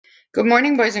Good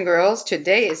morning, boys and girls.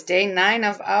 Today is day 9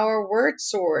 of our word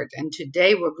sort, and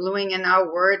today we're gluing in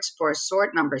our words for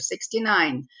sort number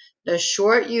 69. The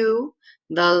short U,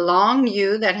 the long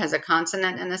U that has a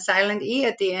consonant and a silent E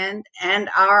at the end, and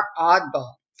our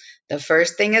oddball. The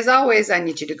first thing, as always, I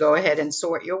need you to go ahead and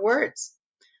sort your words.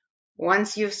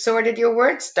 Once you've sorted your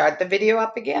words, start the video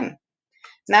up again.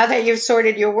 Now that you've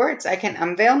sorted your words, I can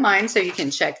unveil mine so you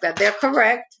can check that they're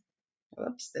correct.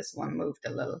 Whoops, this one moved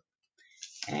a little.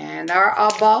 And our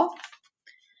oddball.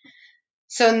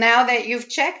 So now that you've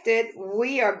checked it,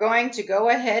 we are going to go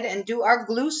ahead and do our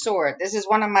glue sort. This is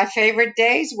one of my favorite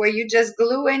days where you just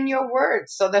glue in your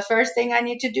words. So the first thing I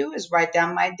need to do is write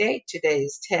down my date. Today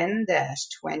is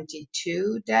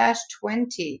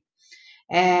 10-22-20.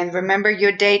 And remember,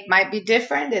 your date might be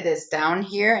different. It is down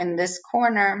here in this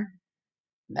corner,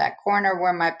 that corner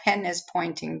where my pen is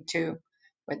pointing to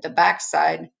with the back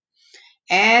side.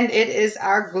 And it is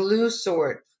our glue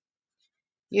sort.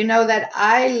 You know that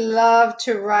I love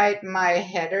to write my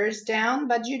headers down,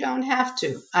 but you don't have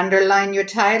to. Underline your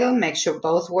title. Make sure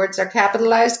both words are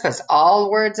capitalized because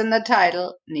all words in the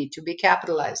title need to be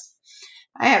capitalized.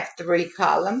 I have 3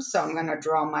 columns, so I'm going to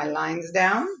draw my lines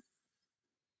down.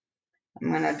 I'm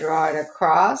going to draw it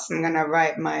across. I'm going to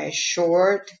write my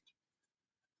short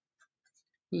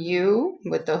U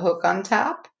with the hook on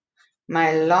top,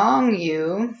 my long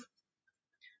U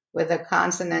with a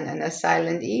consonant and a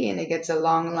silent E, and it gets a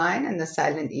long line, and the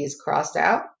silent E is crossed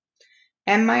out.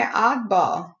 And my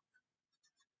oddball.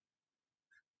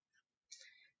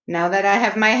 Now that I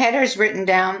have my headers written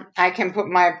down, I can put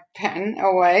my pen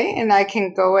away and I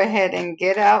can go ahead and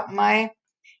get out my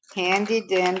handy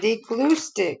dandy glue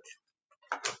stick.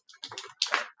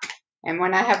 And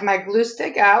when I have my glue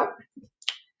stick out,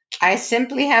 I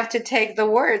simply have to take the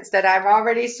words that I've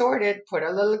already sorted, put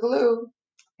a little glue,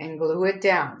 and glue it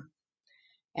down.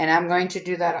 And I'm going to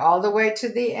do that all the way to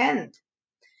the end.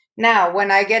 Now, when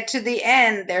I get to the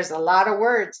end, there's a lot of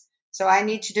words. So I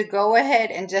need you to go ahead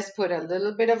and just put a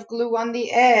little bit of glue on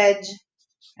the edge.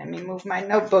 Let me move my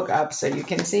notebook up so you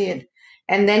can see it.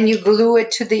 And then you glue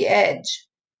it to the edge.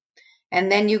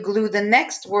 And then you glue the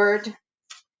next word,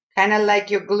 kind of like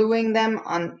you're gluing them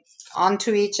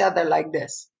onto each other like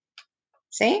this.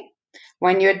 See?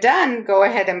 When you're done, go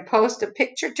ahead and post a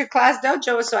picture to Class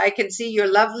Dojo so I can see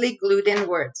your lovely glued in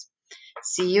words.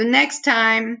 See you next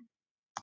time.